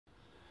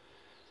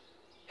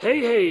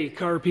Hey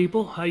car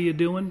people, how you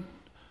doing?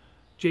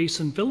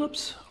 Jason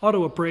Phillips,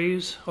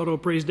 Appraise,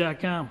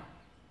 autoappraise.com.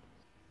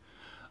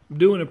 I'm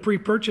doing a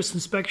pre-purchase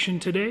inspection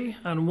today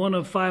on one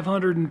of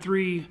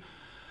 503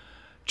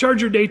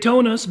 Charger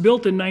Daytonas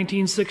built in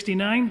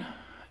 1969,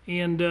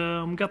 and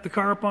got the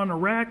car up on a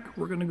rack.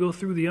 We're going to go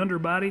through the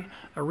underbody.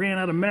 I ran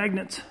out of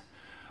magnets,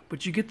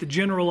 but you get the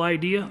general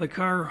idea. The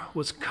car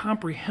was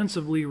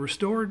comprehensively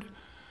restored.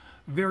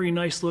 Very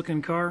nice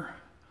looking car,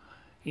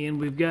 and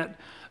we've got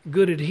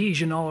good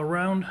adhesion all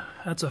around.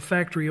 That's a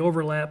factory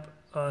overlap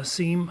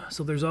seam,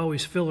 so there's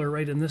always filler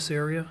right in this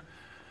area.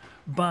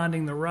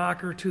 Bonding the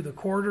rocker to the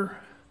quarter.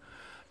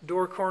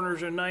 Door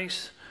corners are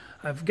nice.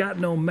 I've got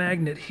no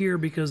magnet here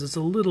because it's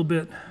a little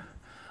bit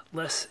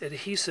less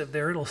adhesive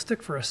there. It'll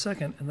stick for a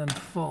second and then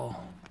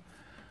fall.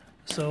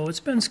 So it's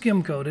been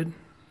skim coated,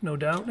 no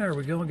doubt. There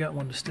we go, I got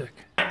one to stick.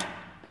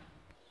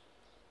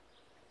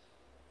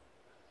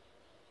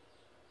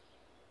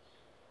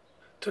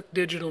 Took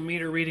digital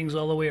meter readings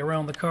all the way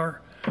around the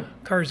car.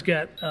 Car's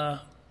got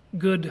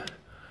good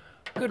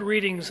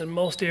readings in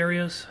most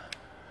areas.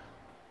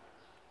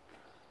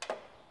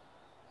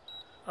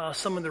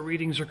 Some of the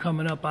readings are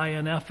coming up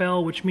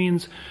INFL, which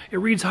means it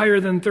reads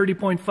higher than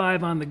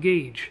 30.5 on the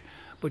gauge,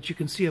 but you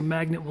can see a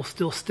magnet will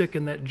still stick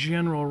in that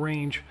general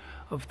range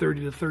of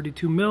 30 to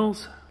 32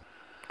 mils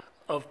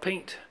of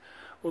paint.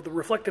 Well, the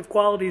reflective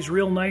quality is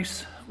real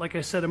nice. Like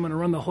I said, I'm going to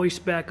run the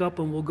hoist back up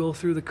and we'll go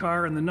through the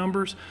car and the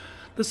numbers.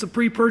 This is a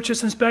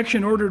pre-purchase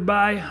inspection ordered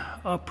by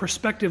a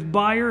prospective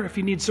buyer. If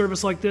you need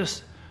service like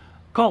this,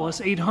 call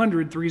us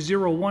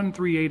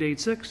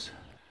 800-301-3886.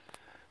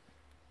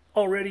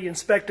 Already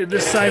inspected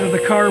this side of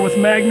the car with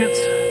magnets,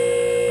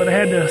 but I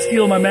had to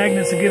steal my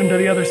magnets and get them to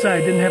the other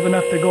side. Didn't have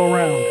enough to go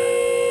around.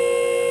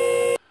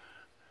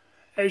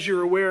 As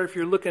you're aware, if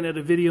you're looking at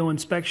a video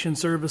inspection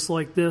service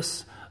like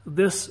this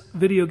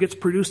video gets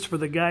produced for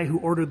the guy who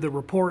ordered the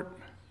report.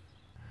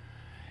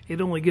 It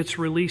only gets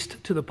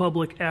released to the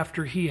public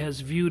after he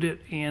has viewed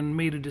it and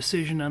made a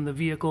decision on the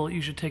vehicle. It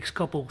usually takes a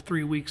couple,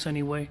 3 weeks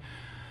anyway.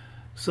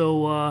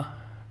 So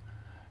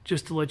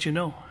just to let you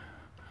know,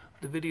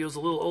 the video's a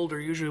little older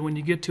usually when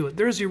you get to it.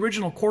 There's the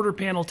original quarter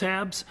panel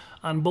tabs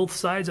on both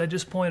sides I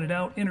just pointed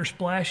out. Inner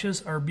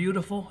splashes are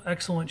beautiful,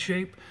 excellent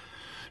shape.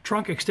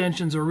 Trunk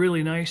extensions are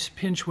really nice.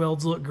 Pinch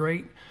welds look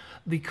great.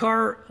 The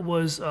car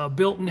was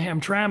built in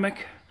Hamtramck,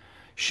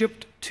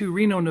 shipped to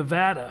Reno,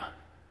 Nevada.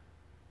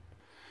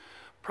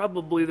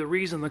 Probably the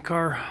reason the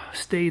car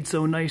stayed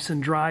so nice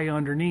and dry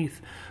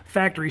underneath.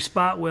 Factory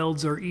spot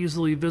welds are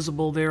easily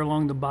visible there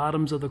along the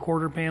bottoms of the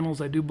quarter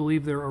panels. I do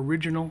believe they're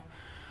original.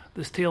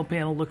 This tail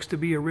panel looks to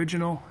be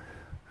original.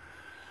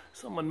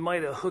 Someone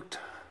might have hooked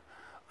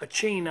a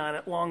chain on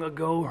it long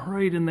ago,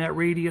 right in that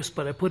radius,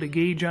 but I put a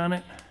gauge on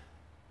it.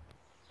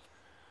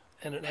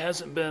 And it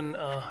hasn't been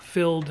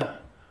filled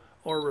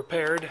or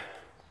repaired.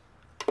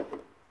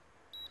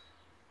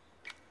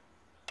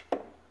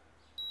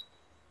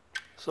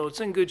 So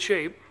it's in good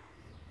shape.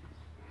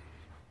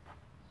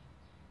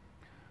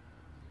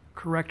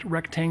 Correct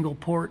rectangle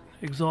port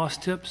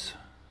exhaust tips.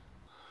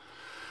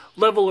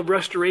 Level of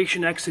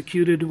restoration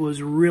executed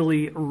was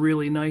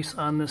really nice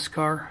on this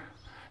car.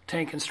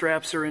 Tank and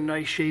straps are in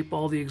nice shape.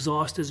 All the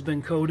exhaust has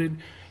been coated.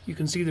 You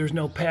can see there's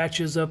no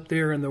patches up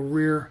there in the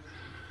rear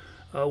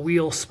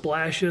wheel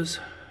splashes.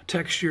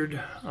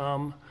 Textured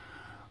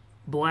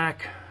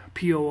black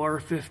POR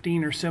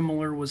 15 or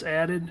similar was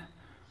added.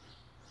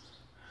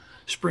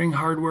 Spring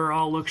hardware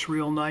all looks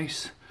real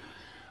nice.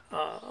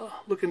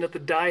 Looking at the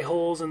die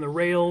holes and the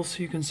rails,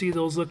 you can see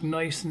those look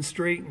nice and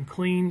straight and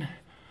clean.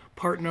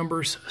 Part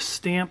numbers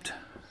stamped,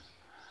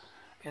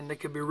 and they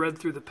could be read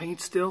through the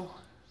paint still,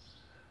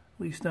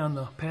 at least on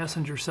the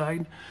passenger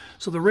side.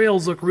 So the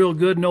rails look real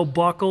good, no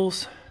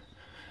buckles.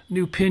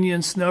 New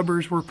pinion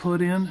snubbers were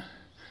put in.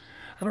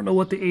 I don't know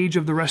what the age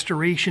of the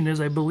restoration is.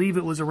 I believe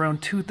it was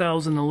around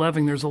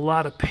 2011. There's a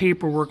lot of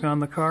paperwork on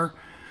the car.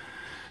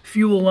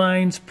 Fuel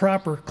lines,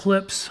 proper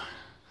clips,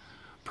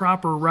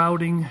 proper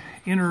routing,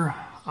 inner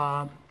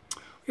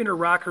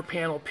rocker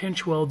panel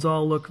pinch welds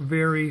all look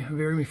very,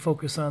 let me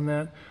focus on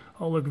that,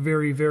 all look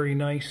very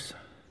nice.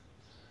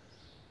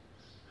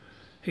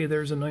 Hey,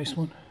 there's a nice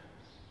one.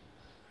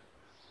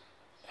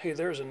 Hey,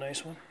 there's a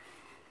nice one.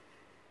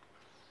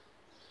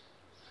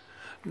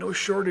 No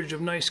shortage of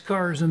nice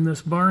cars in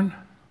this barn.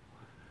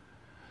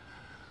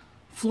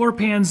 Floor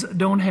pans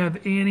don't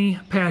have any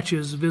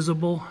patches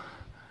visible.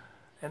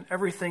 And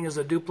everything is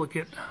a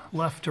duplicate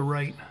left to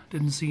right.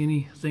 Didn't see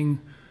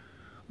anything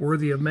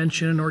worthy of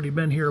mention. Already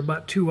been here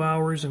about 2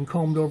 hours and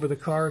combed over the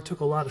car.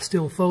 Took a lot of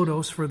still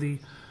photos for the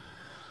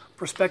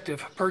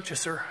prospective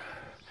purchaser.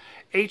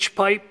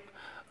 H-pipe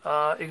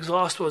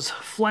exhaust was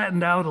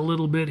flattened out a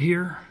little bit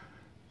here.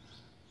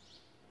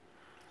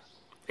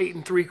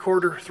 8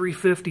 3/4,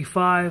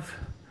 355.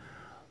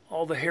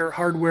 All the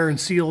hardware and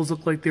seals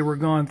look like they were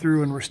gone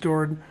through and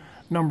restored.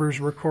 Numbers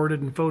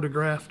recorded and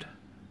photographed.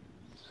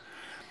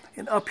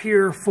 And up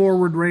here,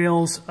 forward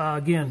rails,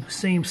 again,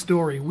 same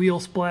story. Wheel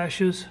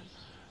splashes,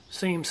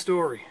 same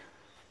story.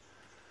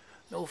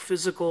 No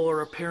physical or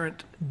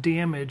apparent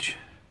damage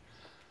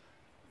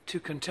to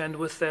contend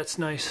with. That's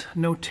nice.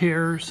 No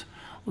tears.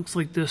 Looks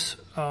like this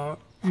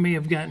may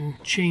have gotten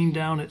chained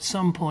down at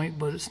some point,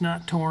 but it's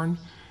not torn.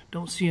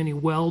 Don't see any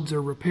welds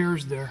or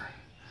repairs there.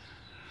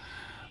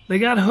 They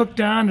got hooked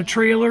on to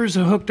trailers,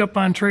 hooked up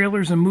on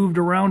trailers and moved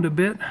around a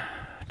bit.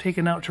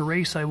 Taken out to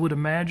race, I would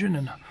imagine,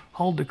 and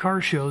hauled to car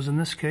shows in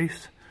this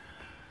case.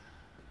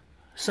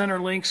 Center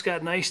link's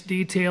got nice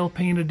detail,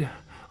 painted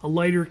a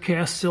lighter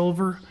cast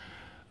silver.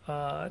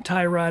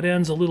 Tie rod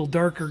ends a little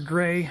darker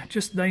gray.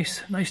 Just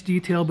nice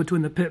detail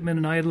between the pitman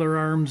and idler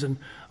arms, and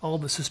all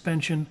the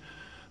suspension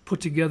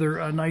put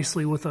together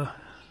nicely with a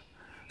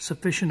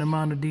sufficient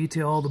amount of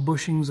detail. All the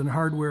bushings and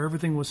hardware,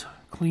 everything was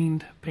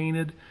cleaned,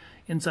 painted.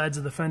 Insides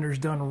of the fenders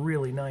done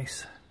really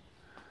nice.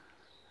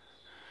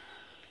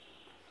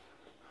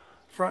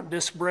 Front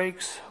disc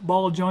brakes,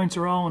 ball joints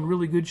are all in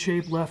really good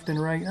shape left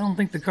and right. I don't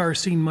think the car's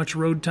seen much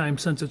road time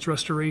since its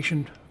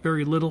restoration,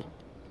 very little.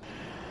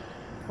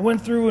 I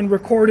went through and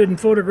recorded and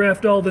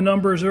photographed all the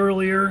numbers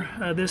earlier.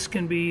 This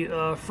can be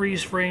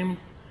freeze framed,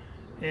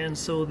 and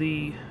so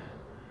the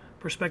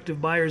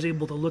prospective buyer is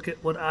able to look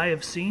at what I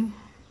have seen,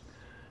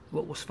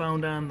 what was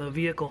found on the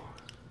vehicle.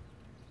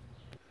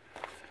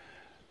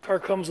 Car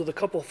comes with a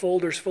couple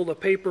folders full of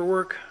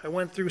paperwork. I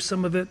went through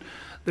some of it.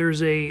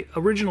 There's a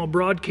original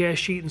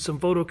broadcast sheet and some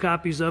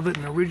photocopies of it,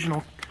 an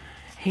original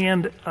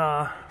hand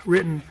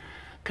written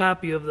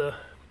copy of the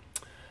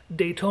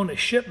Daytona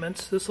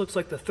shipments. This looks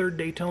like the third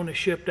Daytona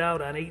shipped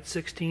out on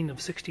 8/16 of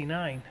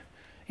 69.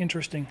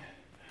 Interesting.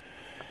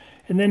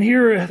 And then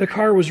here the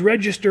car was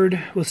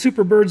registered with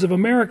Superbirds of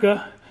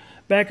America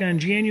back on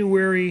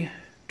January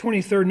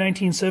 23rd,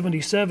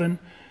 1977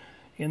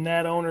 in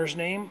that owner's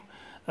name.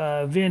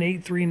 VIN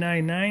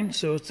 8399,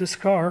 so it's this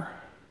car.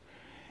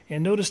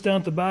 And notice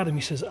down at the bottom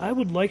he says, I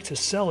would like to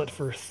sell it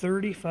for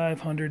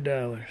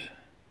 $3,500.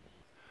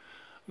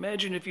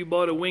 Imagine if you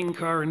bought a wing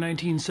car in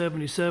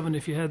 1977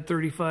 if you had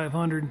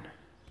 $3,500,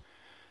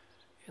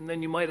 and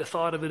then you might have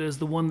thought of it as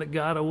the one that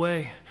got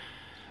away.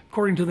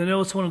 According to the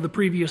notes, one of the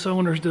previous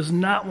owners does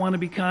not want to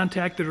be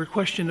contacted or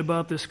questioned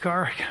about this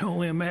car. I can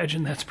only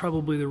imagine that's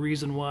probably the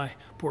reason why.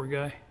 Poor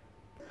guy.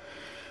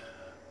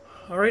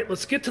 All right,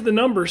 let's get to the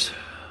numbers.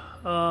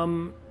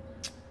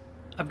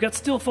 I've got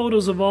still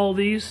photos of all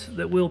these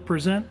that we'll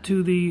present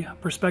to the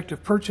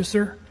prospective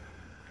purchaser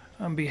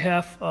on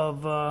behalf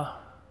of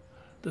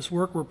this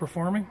work we're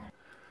performing.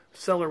 The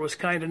seller was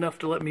kind enough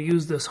to let me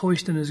use this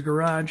hoist in his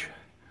garage,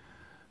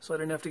 so I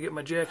didn't have to get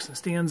my jacks and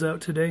stands out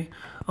today.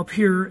 Up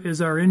here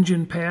is our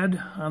engine pad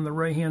on the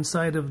right hand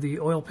side of the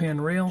oil pan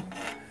rail,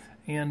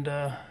 and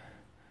I've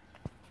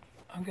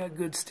got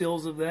good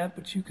stills of that,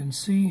 but you can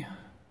see,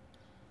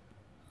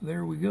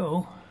 there we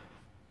go.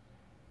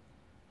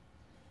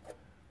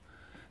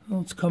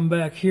 Let's come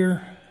back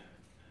here,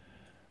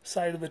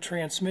 side of the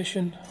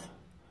transmission,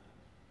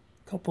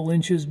 a couple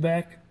inches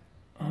back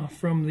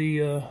from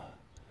the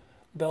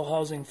bell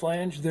housing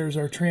flange. There's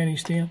our tranny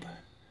stamp,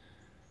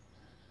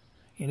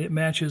 and it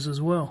matches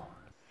as well.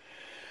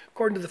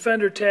 According to the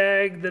fender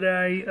tag that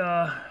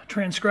I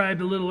transcribed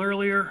a little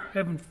earlier,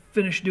 haven't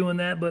finished doing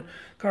that, but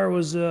car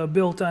was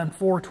built on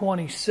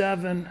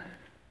 4/27.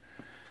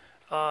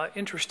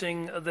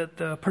 Interesting that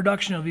the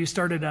production of these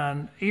started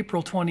on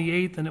April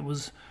 28th, and it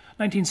was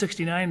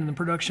 1969, and the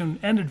production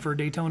ended for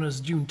Daytona's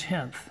June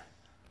 10th.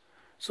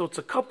 So it's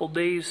a couple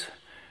days,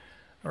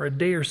 or a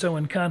day or so,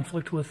 in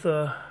conflict with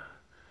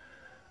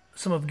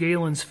some of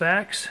Galen's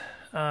facts,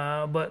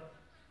 but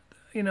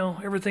you know,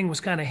 everything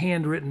was kind of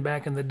handwritten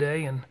back in the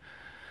day, and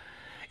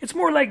it's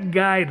more like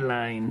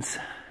guidelines.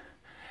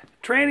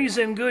 Tranny's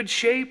in good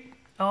shape.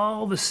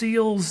 All the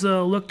seals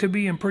look to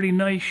be in pretty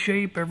nice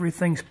shape.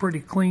 Everything's pretty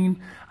clean.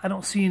 I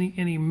don't see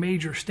any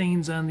major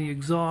stains on the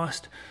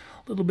exhaust.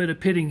 A little bit of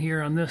pitting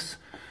here on this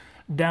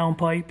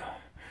downpipe.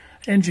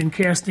 Engine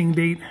casting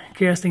date,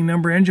 casting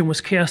number. Engine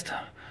was cast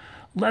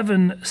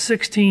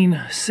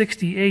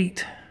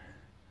 11/16/68.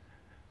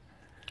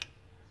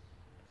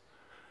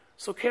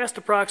 So cast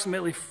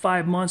approximately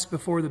 5 months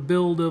before the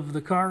build of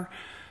the car.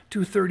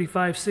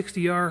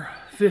 235/60R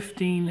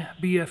 15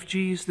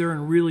 BFGs. They're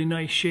in really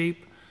nice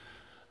shape.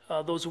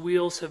 Those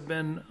wheels have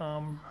been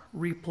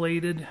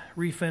replated,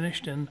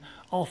 refinished, and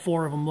all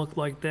 4 of them look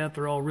like that.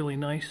 They're all really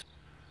nice.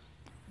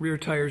 Rear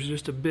tires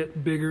just a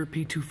bit bigger,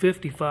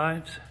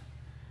 P255s,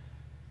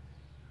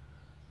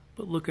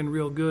 but looking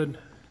real good.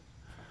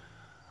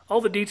 All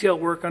the detail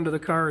work under the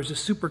car is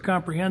just super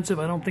comprehensive.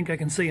 I don't think I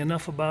can say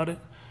enough about it.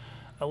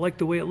 I like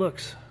the way it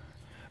looks.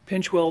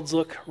 Pinch welds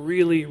look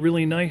really,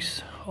 really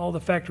nice. All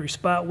the factory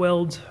spot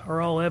welds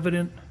are all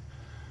evident.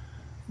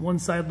 One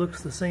side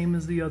looks the same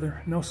as the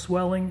other. No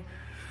swelling,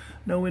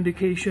 no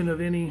indication of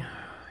any,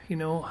 you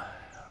know,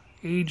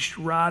 aged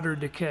rot or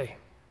decay.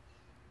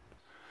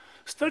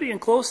 Studying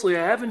closely,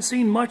 I haven't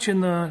seen much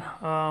in the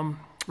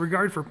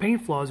regard for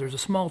paint flaws. There's a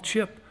small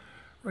chip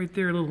right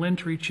there, a little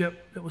entry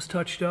chip that was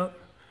touched up.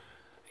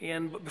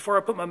 And before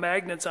I put my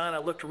magnets on,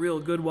 it looked real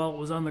good while it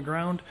was on the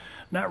ground.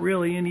 Not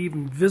really any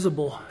even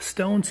visible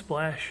stone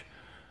splash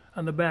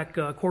on the back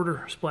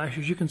quarter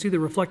splashes. You can see the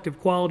reflective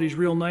quality is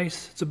real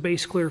nice. It's a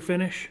base clear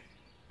finish.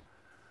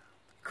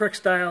 correct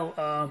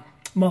style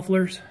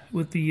mufflers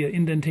with the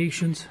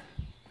indentations.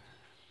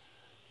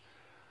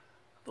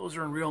 Those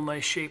are in real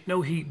nice shape,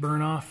 no heat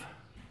burn off.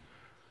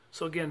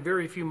 So again,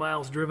 very few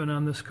miles driven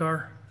on this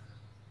car.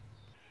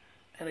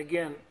 And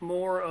again,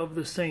 more of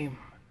the same.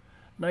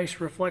 Nice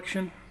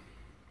reflection.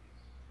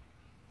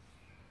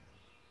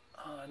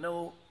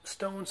 No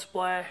stone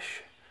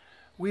splash.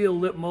 Wheel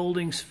lip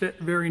moldings fit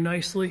very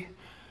nicely.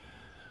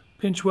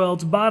 Pinch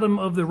welds. Bottom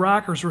of the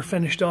rockers were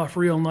finished off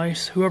real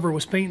nice. Whoever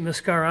was painting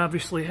this car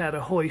obviously had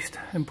a hoist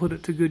and put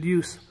it to good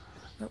use.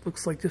 That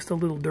looks like just a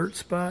little dirt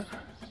spot.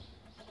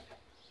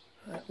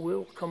 That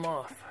will come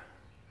off.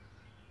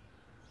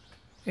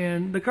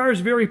 And the car is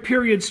very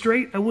period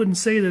straight. I wouldn't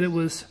say that it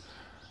was,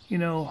 you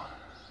know,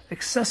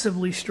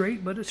 excessively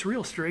straight, but it's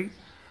real straight.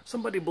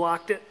 Somebody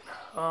blocked it.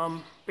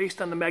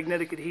 Based on the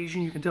magnetic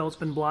adhesion, you can tell it's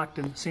been blocked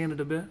and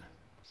sanded a bit.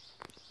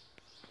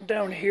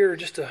 Down here,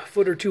 just a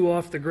foot or two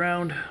off the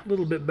ground, a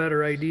little bit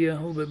better idea, a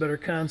little bit better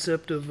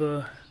concept of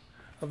the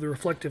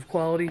reflective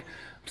quality.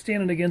 I'm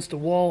standing against a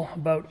wall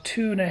about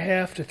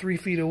 2.5 to 3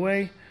 feet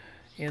away,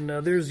 and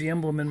there's the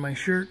emblem in my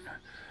shirt.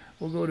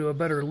 We'll go to a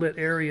better lit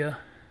area,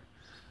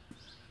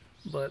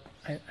 but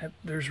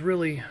there's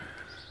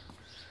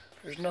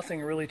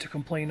nothing really to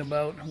complain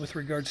about with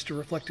regards to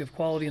reflective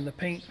quality in the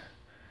paint.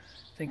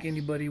 I think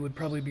anybody would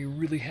probably be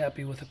really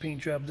happy with a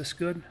paint job this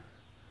good.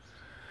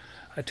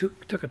 I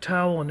took a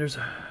towel, and there's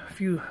a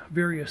few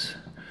various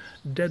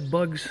dead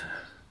bugs,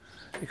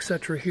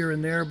 etc. here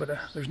and there, but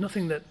there's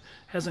nothing that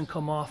hasn't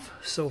come off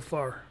so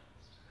far.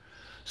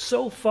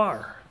 So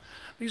far.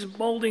 These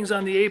moldings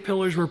on the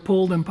A-pillars were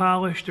pulled and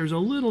polished. There's a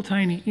little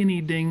tiny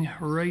innie ding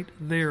right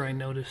there, I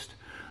noticed.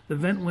 The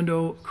vent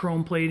window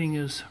chrome plating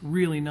is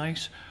really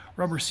nice.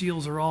 Rubber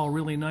seals are all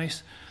really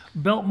nice.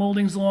 Belt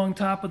moldings along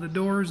top of the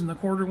doors and the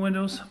quarter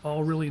windows,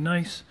 all really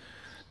nice.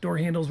 Door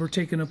handles were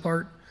taken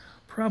apart,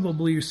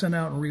 probably sent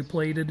out and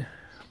replated.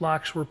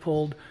 Locks were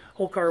pulled.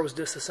 Whole car was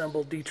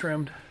disassembled,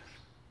 detrimmed.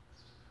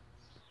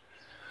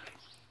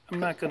 I'm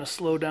not going to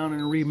slow down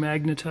and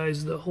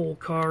remagnetize the whole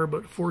car,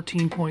 but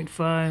 14.5,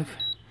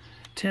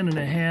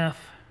 10.5,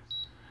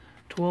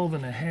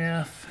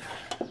 12.5.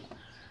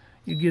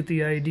 You get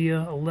the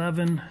idea.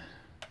 11,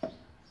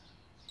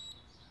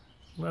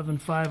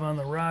 11.5 on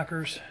the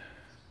rockers.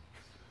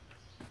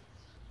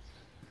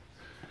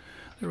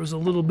 There was a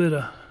little bit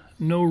of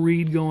no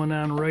read going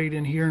on right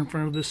in here in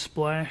front of this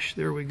splash.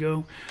 There we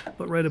go.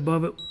 But right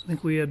above it, I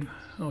think we had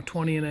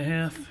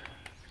 20.5.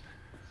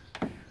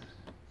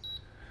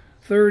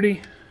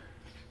 30,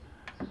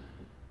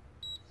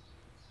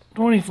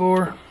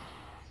 24,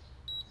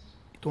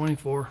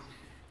 24.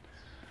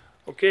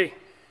 Okay.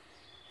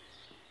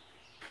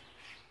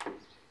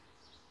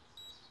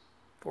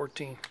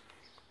 14.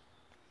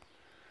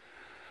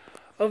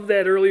 Of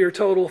that earlier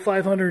total,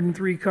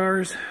 503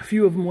 cars. A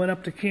few of them went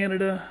up to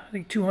Canada. I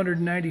think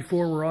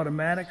 294 were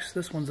automatics.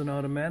 This one's an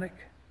automatic.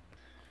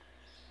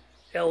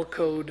 L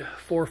code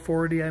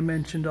 440, I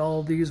mentioned all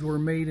of these were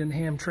made in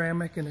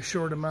Hamtramck in a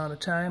short amount of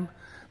time.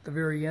 The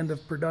very end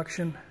of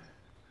production,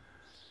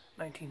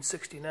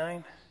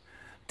 1969.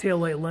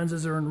 Taillight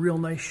lenses are in real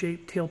nice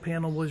shape. Tail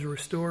panel was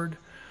restored.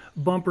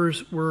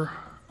 Bumpers were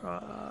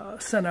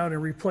sent out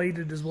and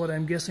replated is what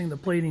I'm guessing. The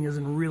plating is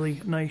in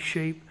really nice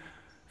shape.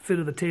 Fit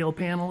of the tail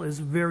panel is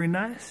very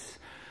nice.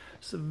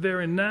 It's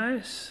very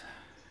nice.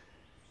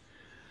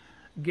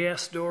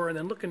 Gas door, and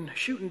then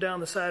shooting down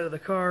the side of the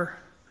car,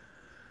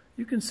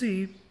 you can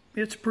see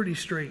it's pretty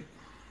straight.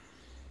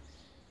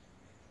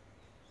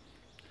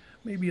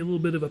 Maybe a little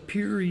bit of a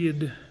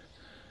period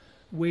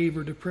wave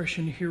or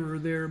depression here or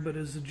there, but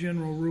as a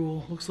general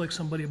rule, looks like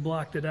somebody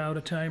blocked it out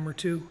a time or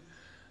two.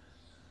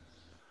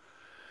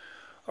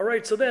 All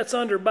right, so that's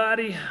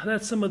underbody.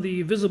 That's some of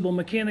the visible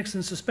mechanics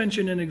and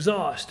suspension and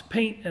exhaust.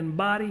 Paint and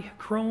body,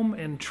 chrome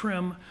and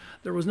trim.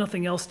 There was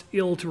nothing else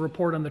ill to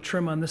report on the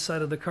trim on this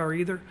side of the car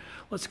either.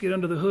 Let's get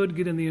under the hood,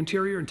 get in the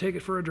interior, and take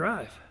it for a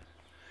drive.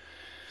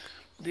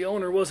 The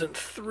owner wasn't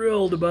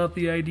thrilled about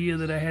the idea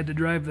that I had to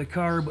drive the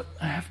car, but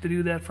I have to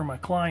do that for my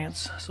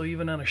clients. So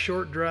even on a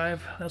short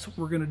drive, that's what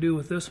we're going to do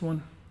with this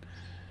one.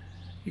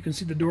 You can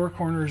see the door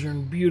corners are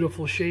in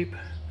beautiful shape.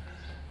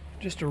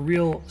 Just a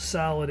real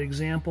solid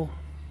example.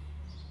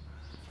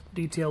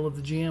 Detail of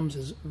the jambs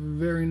is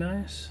very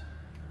nice.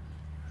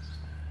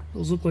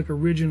 Those look like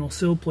original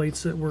sill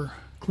plates that were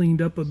cleaned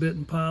up a bit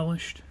and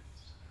polished.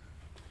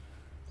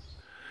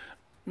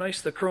 Nice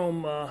the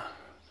chrome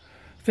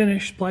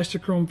finish,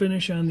 plastic chrome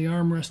finish on the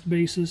armrest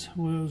bases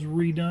was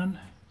redone.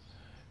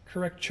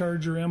 Correct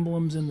Charger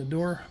emblems in the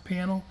door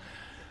panel.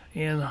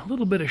 And a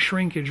little bit of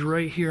shrinkage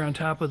right here on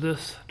top of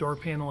this door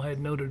panel I had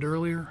noted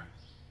earlier.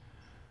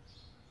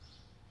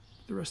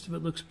 The rest of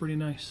it looks pretty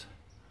nice.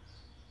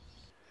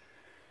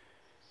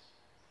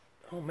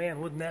 Oh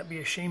man, wouldn't that be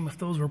a shame if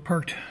those were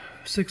parked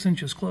 6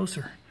 inches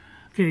closer.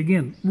 Okay,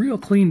 again, real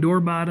clean door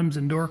bottoms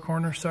and door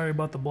corners. Sorry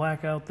about the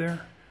black out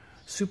there.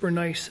 Super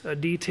nice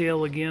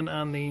detail again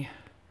on the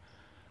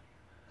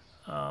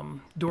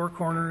door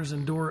corners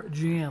and door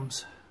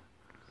jambs.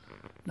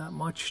 Not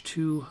much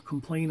to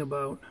complain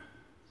about.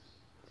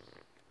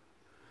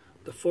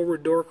 The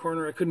forward door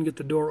corner, I couldn't get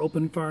the door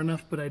open far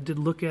enough, but I did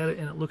look at it,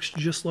 and it looks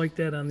just like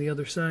that on the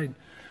other side.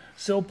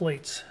 Sill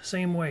plates,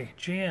 same way.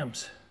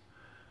 Jambs,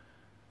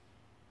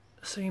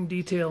 same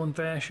detail and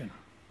fashion.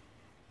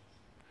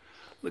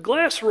 The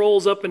glass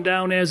rolls up and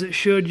down as it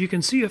should. You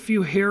can see a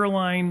few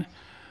hairline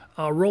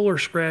roller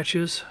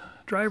scratches.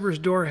 Driver's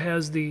door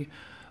has the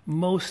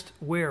most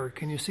wear.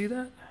 Can you see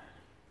that?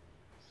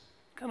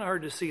 Kind of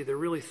hard to see. They're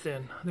really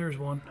thin. There's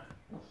one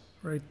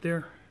right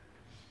there.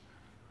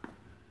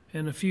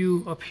 And a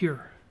few up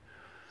here.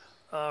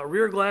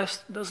 Rear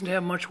glass doesn't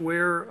have much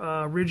wear.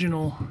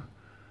 Original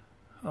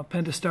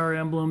Pentastar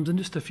emblems and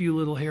just a few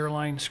little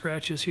hairline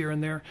scratches here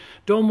and there.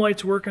 Dome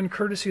lights working.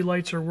 Courtesy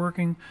lights are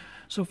working.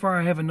 So far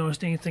I haven't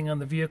noticed anything on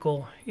the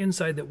vehicle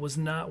inside that was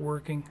not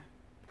working.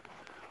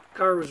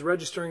 Car was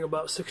registering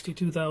about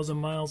 62,000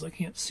 miles. I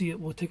can't see it.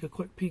 We'll take a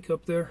quick peek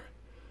up there.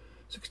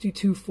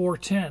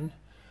 62,410.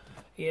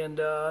 And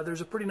there's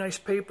a pretty nice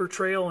paper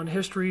trail and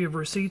history of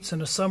receipts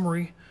and a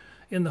summary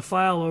in the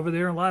file over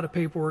there. A lot of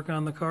paperwork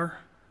on the car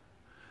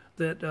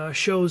that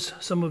shows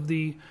some of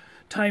the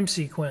time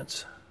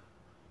sequence.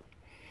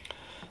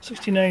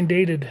 69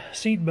 dated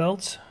seat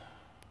belts.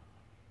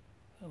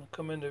 That'll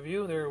come into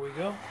view. There we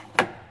go.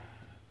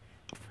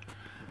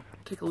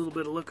 Take a little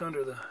bit of look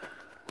under the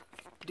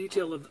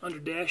detail of the under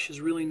dash is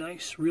really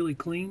nice, really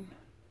clean.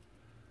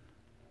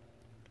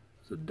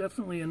 So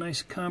definitely a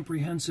nice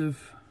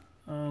comprehensive.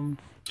 We'll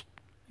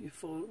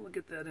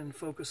get that in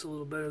focus a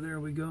little better. There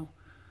we go.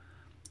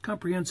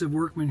 Comprehensive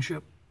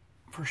workmanship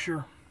for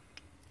sure.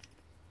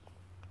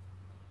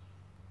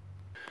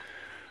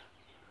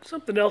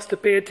 Something else to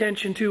pay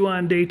attention to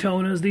on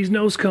Daytonas, these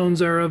nose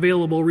cones are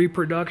available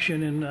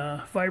reproduction in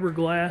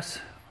fiberglass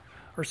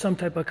or some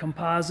type of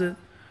composite.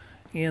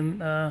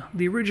 And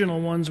the original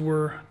ones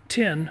were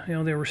tin,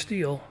 they were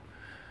steel.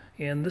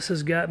 And this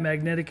has got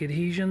magnetic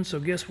adhesion, so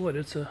guess what?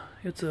 It's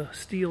a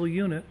steel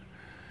unit.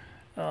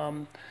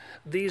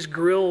 These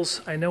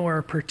grills I know are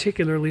a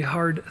particularly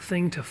hard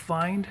thing to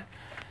find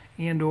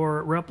and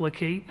or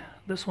replicate.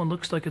 This one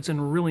looks like it's in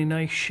really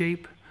nice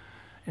shape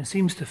and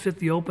seems to fit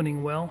the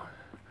opening well.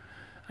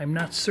 I'm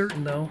not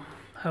certain though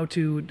how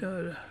to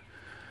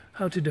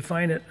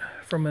define it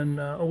from an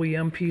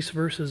OEM piece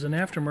versus an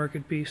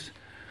aftermarket piece.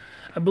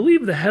 I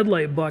believe the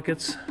headlight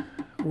buckets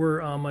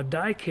were a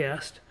die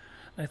cast.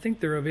 I think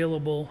they're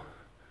available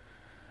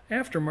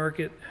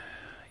aftermarket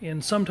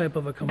in some type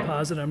of a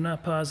composite. I'm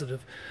not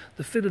positive.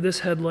 The fit of this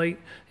headlight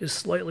is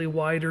slightly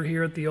wider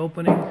here at the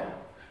opening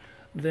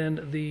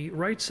than the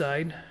right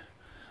side,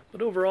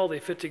 but overall they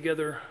fit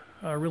together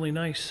really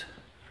nice.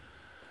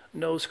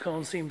 Nose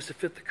cone seems to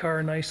fit the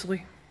car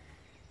nicely.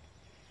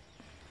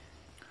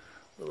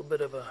 A little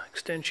bit of an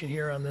extension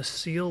here on this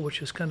seal,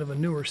 which is kind of a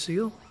newer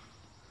seal.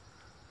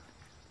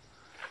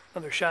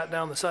 Another shot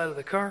down the side of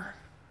the car,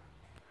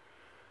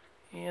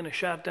 and a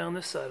shot down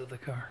this side of the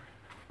car.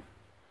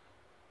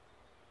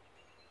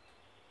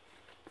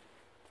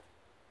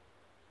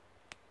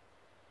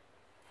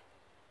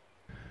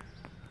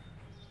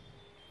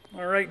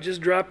 Alright,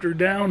 just dropped her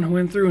down,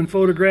 went through and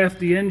photographed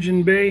the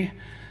engine bay.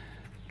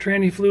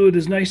 Tranny fluid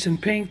is nice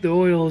and pink, the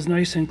oil is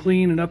nice and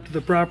clean and up to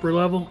the proper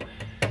level.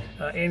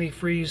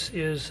 Antifreeze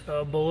is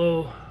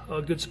below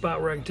a good spot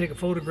where I can take a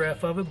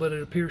photograph of it, but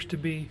it appears to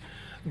be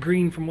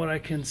green from what I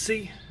can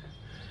see.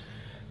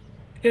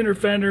 Inner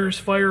fenders,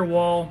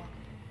 firewall,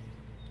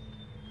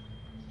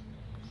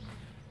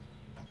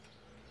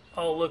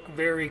 all look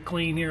very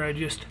clean here. I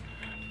just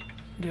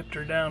dipped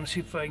her down to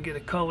see if I can get a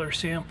color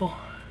sample.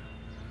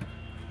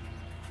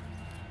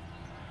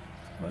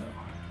 Well,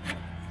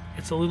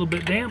 it's a little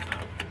bit damp.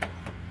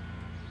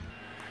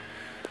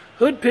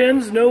 Hood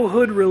pins, no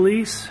hood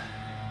release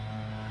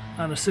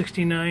on a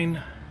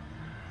 69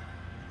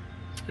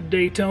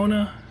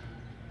 Daytona.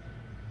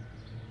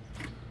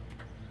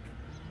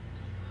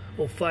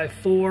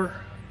 054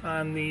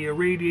 on the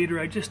radiator.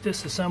 I just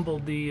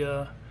disassembled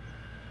the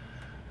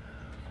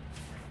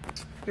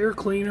air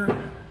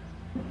cleaner.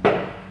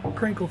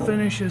 Crinkle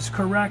finish is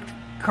correct.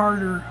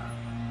 Carter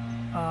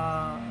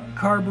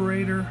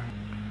carburetor.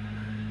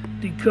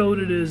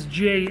 Decoded as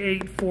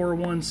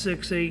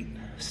J84168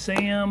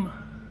 SAM.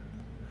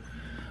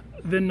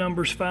 VIN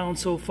numbers found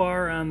so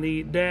far on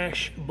the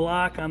dash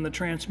block, on the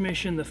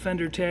transmission, the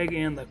fender tag,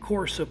 and the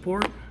core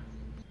support.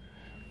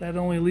 That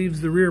only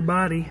leaves the rear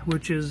body,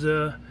 which is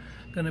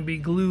going to be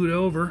glued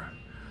over.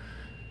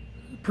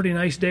 Pretty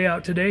nice day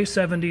out today,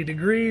 70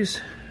 degrees.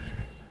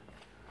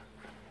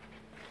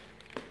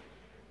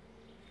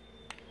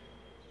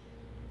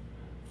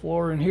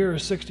 Floor in here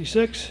is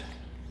 66.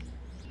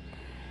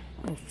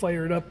 I'll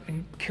fire it up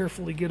and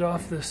carefully get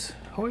off this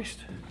hoist.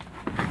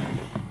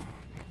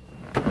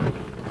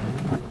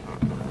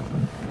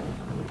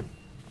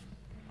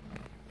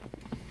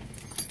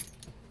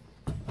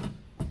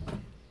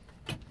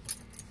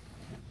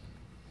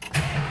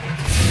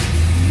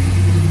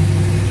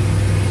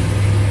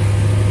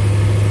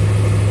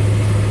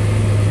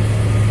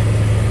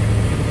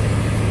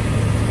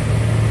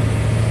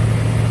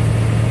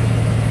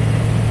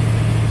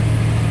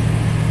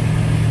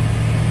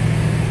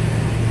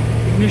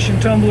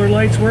 Ignition tumbler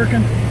lights working.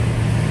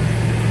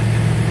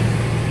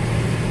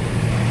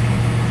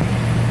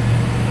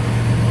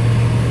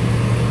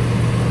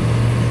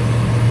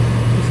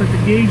 Looks like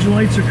the gauge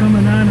lights are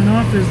coming on and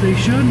off as they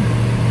should.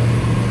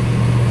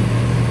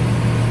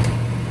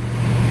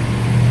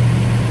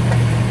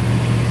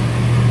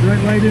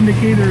 Bright light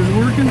indicator is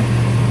working.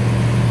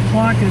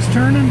 Clock is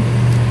turning.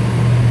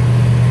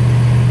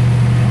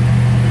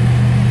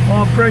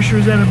 Oil pressure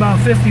is at about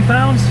 50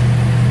 pounds.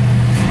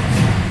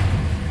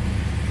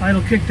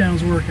 Idle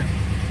kickdown's working.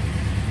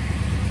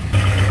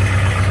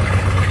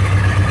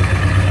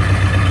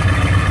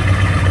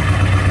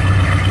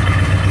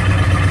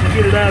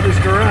 Get it out of this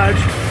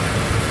garage.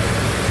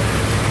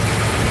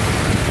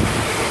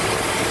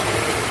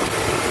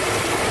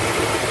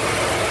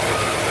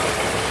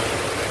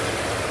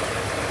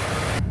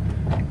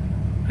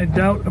 I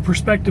doubt a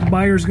prospective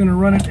buyer is going to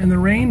run it in the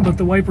rain, but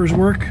the wipers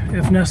work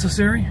if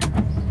necessary.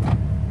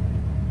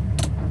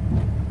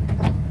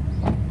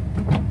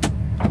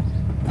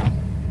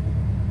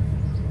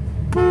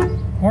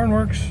 Horn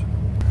works.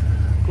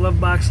 Glove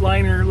box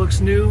liner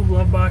looks new.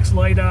 Glove box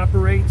light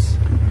operates.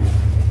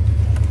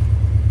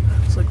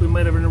 Looks like we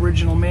might have an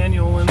original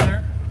manual in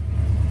there.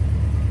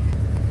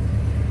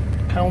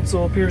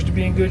 Console appears to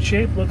be in good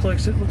shape. Looks like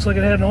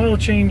it had an oil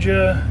change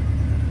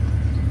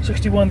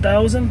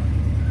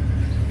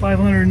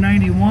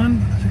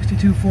 61,591,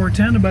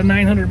 62,410, about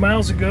 900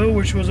 miles ago,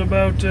 which was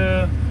about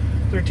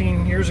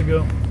 13 years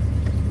ago.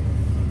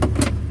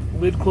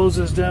 Lid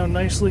closes down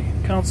nicely.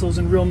 Console's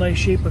in real nice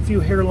shape. A few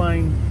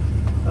hairline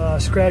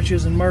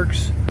scratches and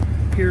marks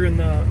here in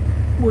the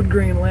wood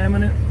grain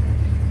laminate.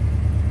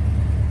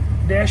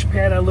 Dash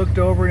pad I looked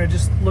over and it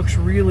just looks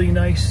really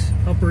nice,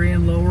 upper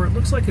and lower. It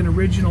looks like an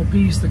original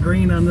piece. The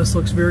grain on this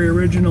looks very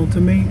original to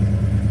me.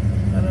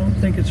 I don't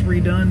think it's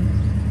redone.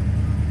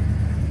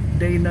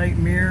 Day-night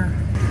mirror.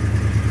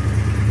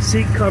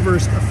 Seat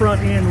covers,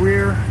 front and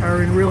rear,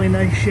 are in really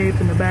nice shape,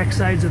 and the back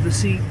sides of the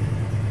seat.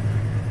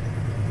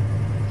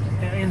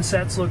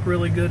 Insets look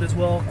really good as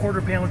well.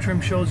 Quarter panel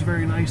trim shows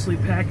very nicely.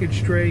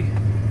 Package tray,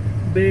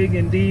 big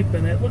and deep,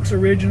 and it looks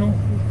original.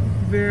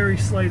 Very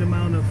slight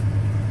amount of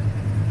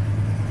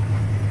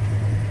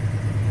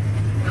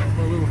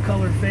a little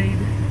color fade.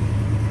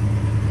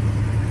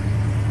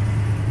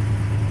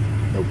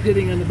 No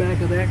pitting on the back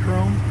of that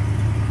chrome.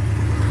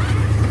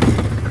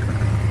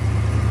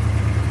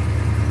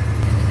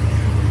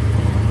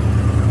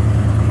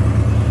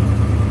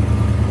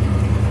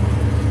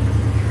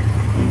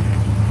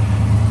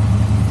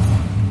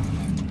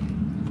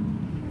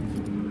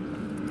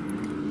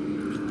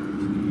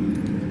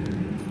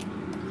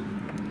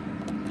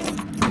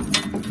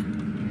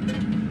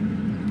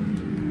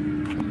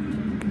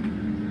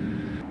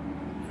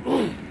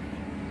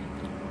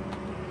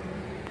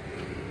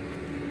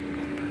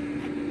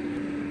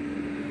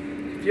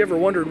 If you ever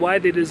wondered why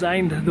they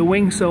designed the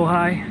wing so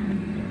high,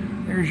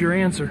 there's your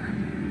answer.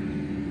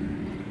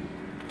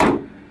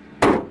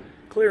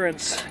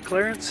 Clearance.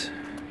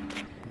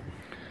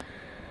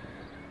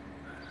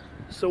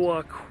 So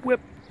a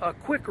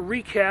quick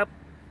recap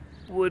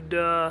would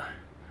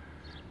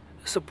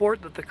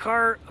support that the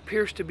car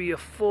appears to be a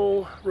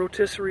full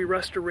rotisserie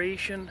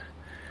restoration,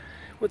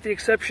 with the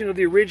exception of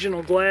the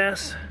original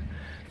glass.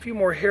 A few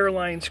more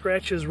hairline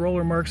scratches,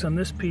 roller marks on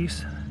this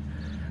piece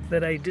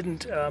that I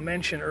didn't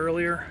mention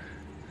earlier.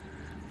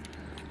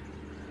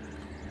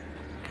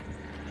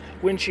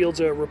 Windshield's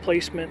a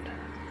replacement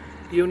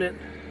unit.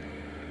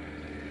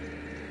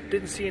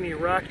 Didn't see any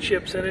rock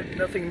chips in it,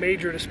 nothing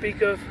major to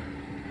speak of.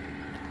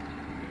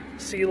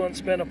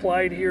 Sealant's been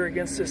applied here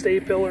against this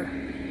A-pillar.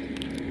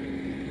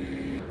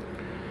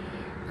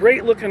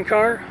 Great looking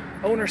car.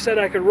 Owner said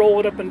I could roll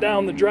it up and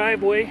down the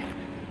driveway.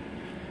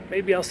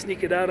 Maybe I'll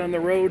sneak it out on the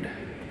road.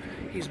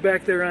 He's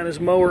back there on his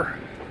mower.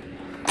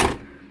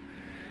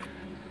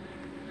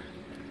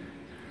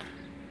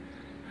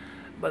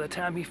 By the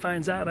time he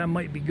finds out, I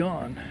might be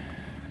gone.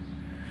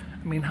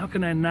 I mean, how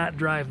can I not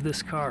drive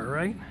this car,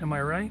 right? Am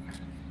I right?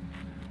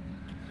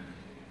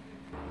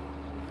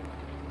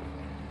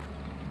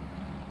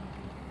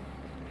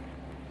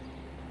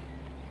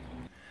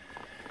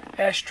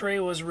 Ashtray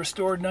was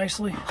restored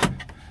nicely.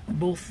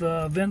 Both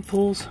vent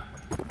pulls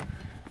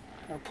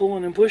are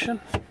pulling and pushing.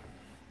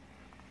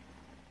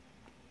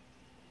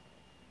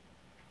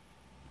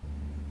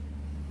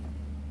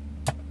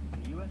 The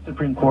U.S.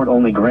 Supreme Court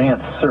only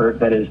grants cert,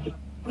 that is,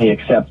 he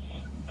accepts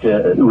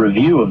the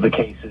review of the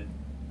cases.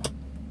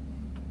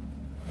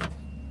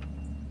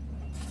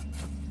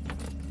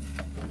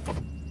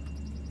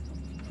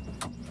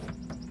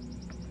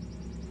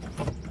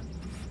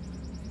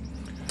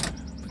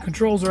 The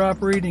controls are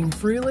operating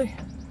freely.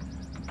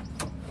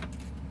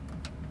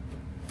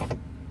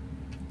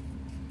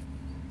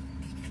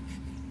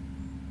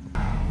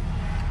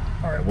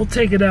 All right, we'll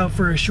take it out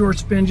for a short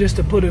spin just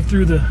to put it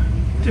through the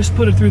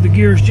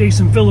gears.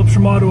 Jason Phillips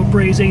from Auto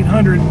Appraise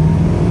 800.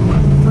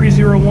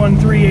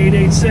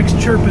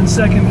 301-3886, chirping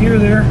second gear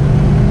there.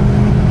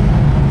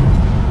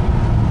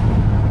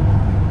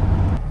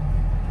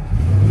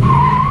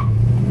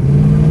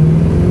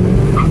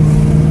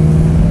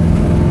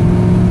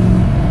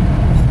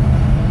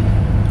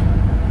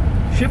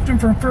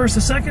 from first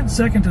to second,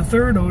 second to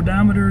third.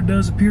 Odometer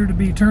does appear to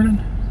be turning.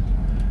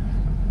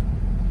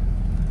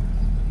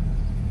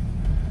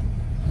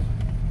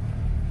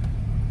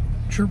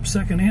 Chirp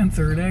second and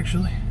third,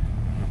 actually.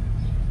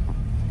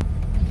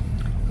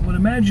 I would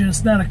imagine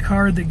it's not a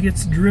car that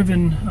gets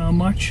driven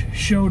much,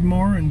 showed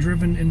more, and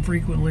driven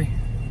infrequently.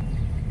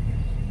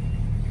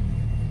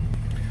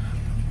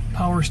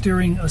 Power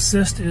steering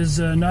assist is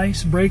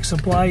nice. Brakes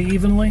apply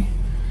evenly.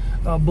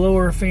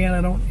 Blower fan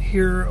I don't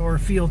hear or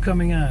feel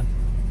coming on.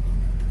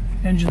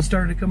 Engine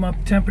starting to come up,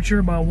 temperature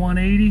about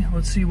 180.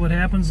 Let's see what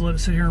happens. Let it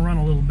sit here and run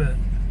a little bit.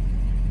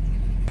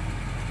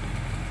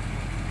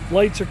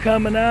 Lights are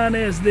coming on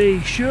as they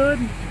should.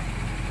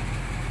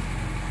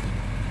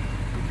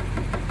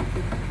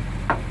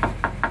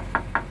 I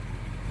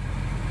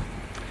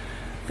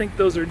think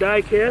those are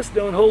die cast.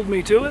 Don't hold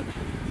me to it.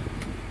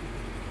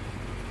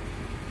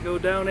 Go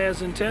down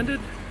as intended.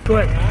 Go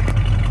ahead.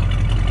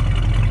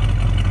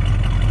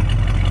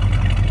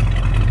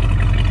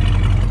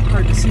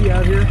 Hard to see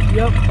out here.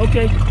 Yep,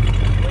 okay.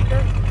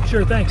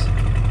 Sure, thanks.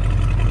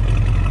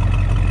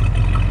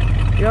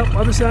 Yep,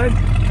 other side.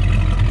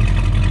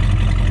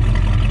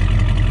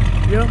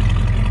 Yep.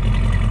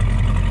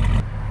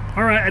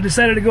 Alright, I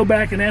decided to go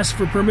back and ask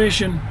for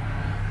permission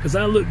because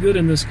I look good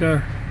in this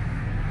car.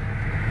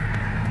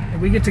 And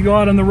we get to go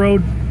out on the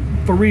road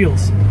for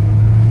reals.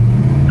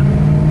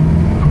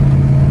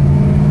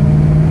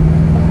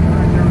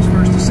 Alright, there was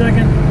first to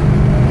second.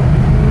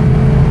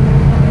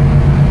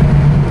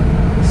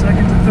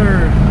 Second to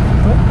third.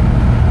 Oh.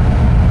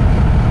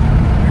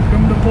 Here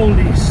come the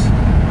police.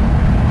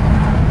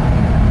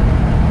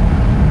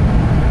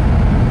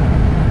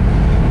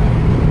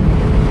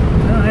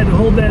 I had to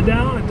hold that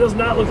down. It does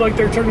not look like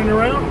they're turning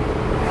around.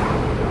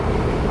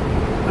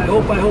 I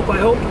hope. I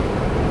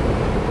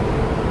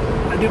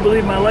do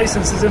believe my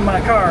license is in my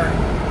car.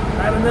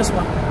 Not in this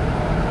one.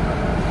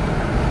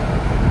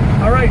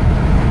 Alright,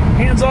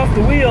 hands off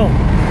the wheel.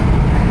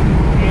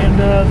 And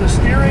the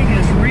steering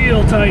is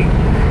real tight.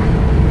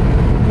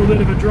 A little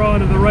bit of a draw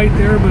to the right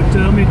there, but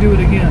let me do it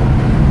again.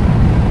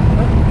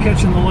 Oh,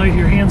 catching the light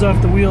here. Hands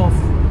off the wheel,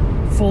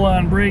 full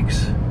on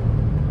brakes.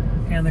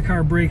 And the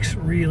car brakes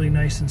really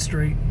nice and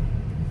straight.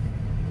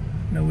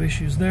 No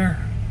issues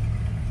there.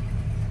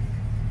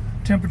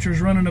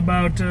 Temperature's running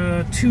about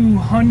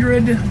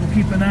 200. We'll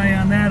keep an eye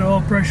on that.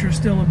 Oil pressure is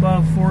still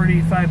above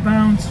 45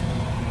 pounds.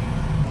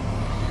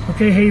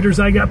 Okay, haters,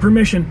 I got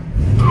permission.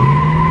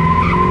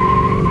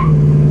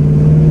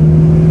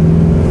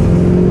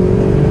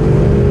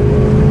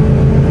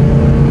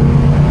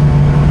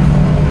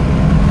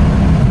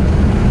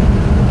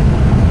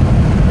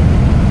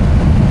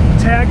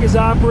 Tach is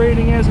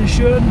operating as it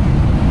should.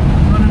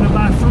 Running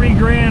about $3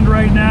 grand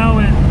right now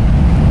at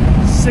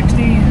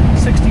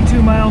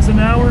 62 miles an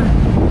hour.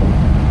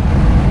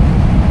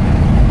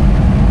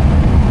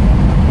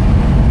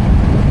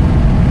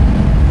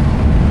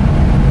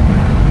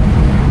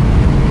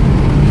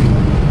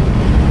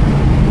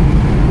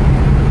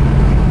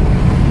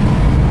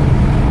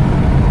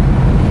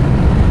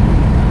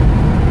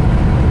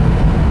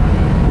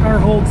 Car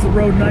holds the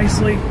road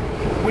nicely.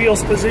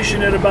 Wheels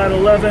position at about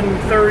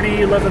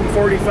 1130,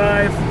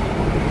 1145.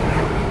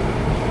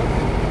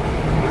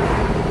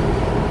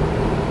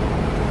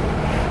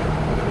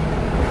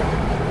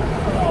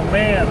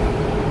 Man,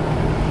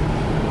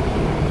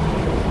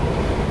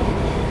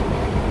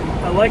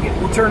 I like it.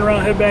 We'll turn around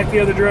and head back the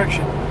other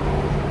direction.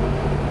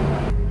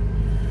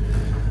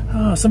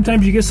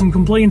 Sometimes you get some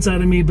complaints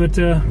out of me, but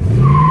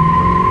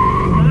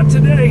not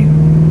today.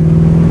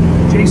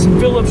 Jason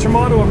Phillips from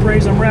Auto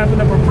Appraise. I'm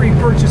wrapping up a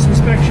pre-purchase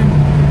inspection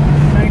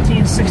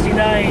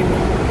 1969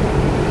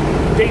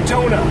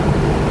 Daytona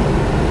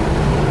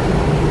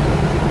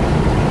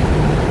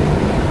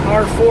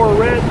R4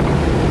 red,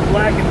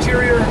 black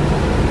interior.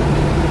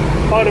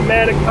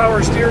 Automatic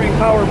power steering,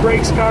 power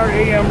brakes car,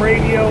 AM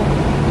radio,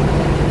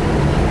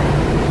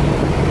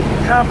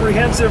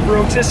 comprehensive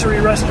rotisserie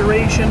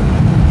restoration,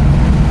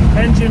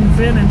 engine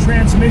VIN and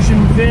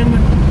transmission VIN,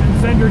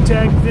 and fender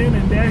tag VIN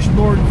and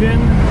dashboard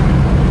VIN,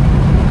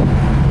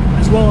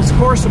 as well as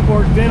core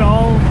support VIN,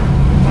 all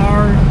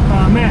are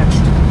matched.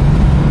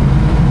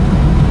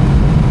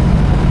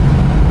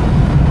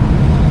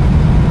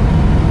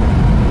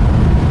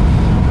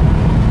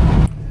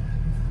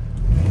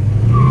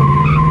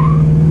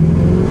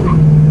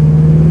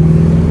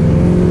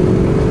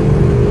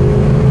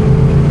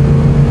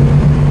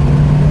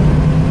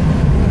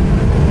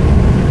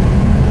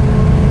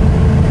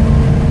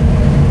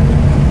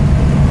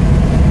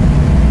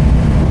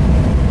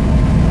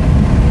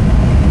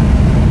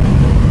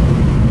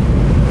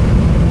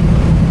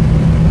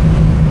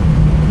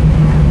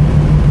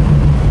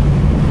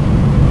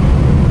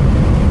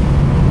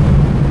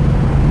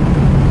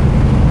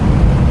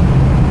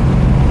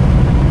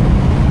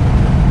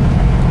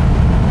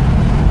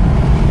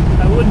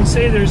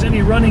 Say there's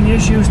any running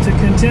issues to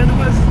contend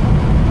with.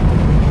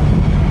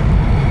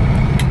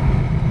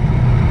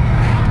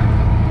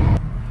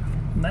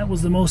 And that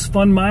was the most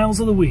fun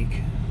miles of the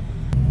week.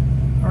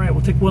 Alright,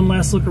 we'll take one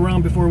last look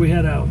around before we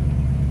head out.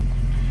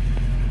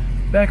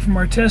 Back from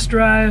our test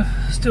drive,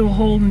 still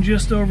holding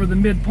just over the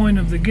midpoint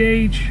of the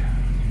gauge.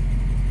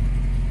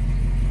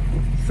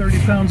 30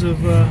 pounds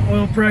of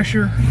oil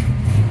pressure.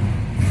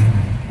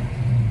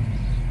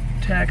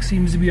 Tach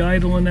seems to be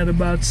idling at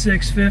about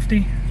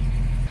 650.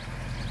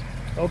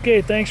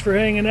 Okay, thanks for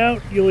hanging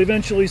out. You'll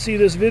eventually see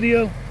this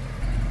video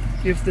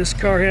if this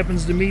car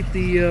happens to meet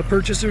the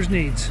purchaser's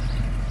needs.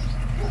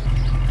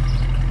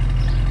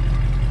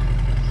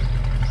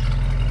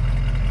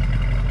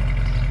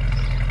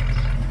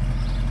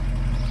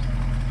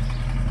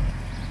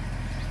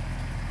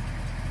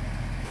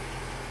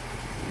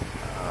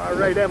 All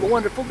right, have a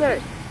wonderful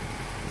day.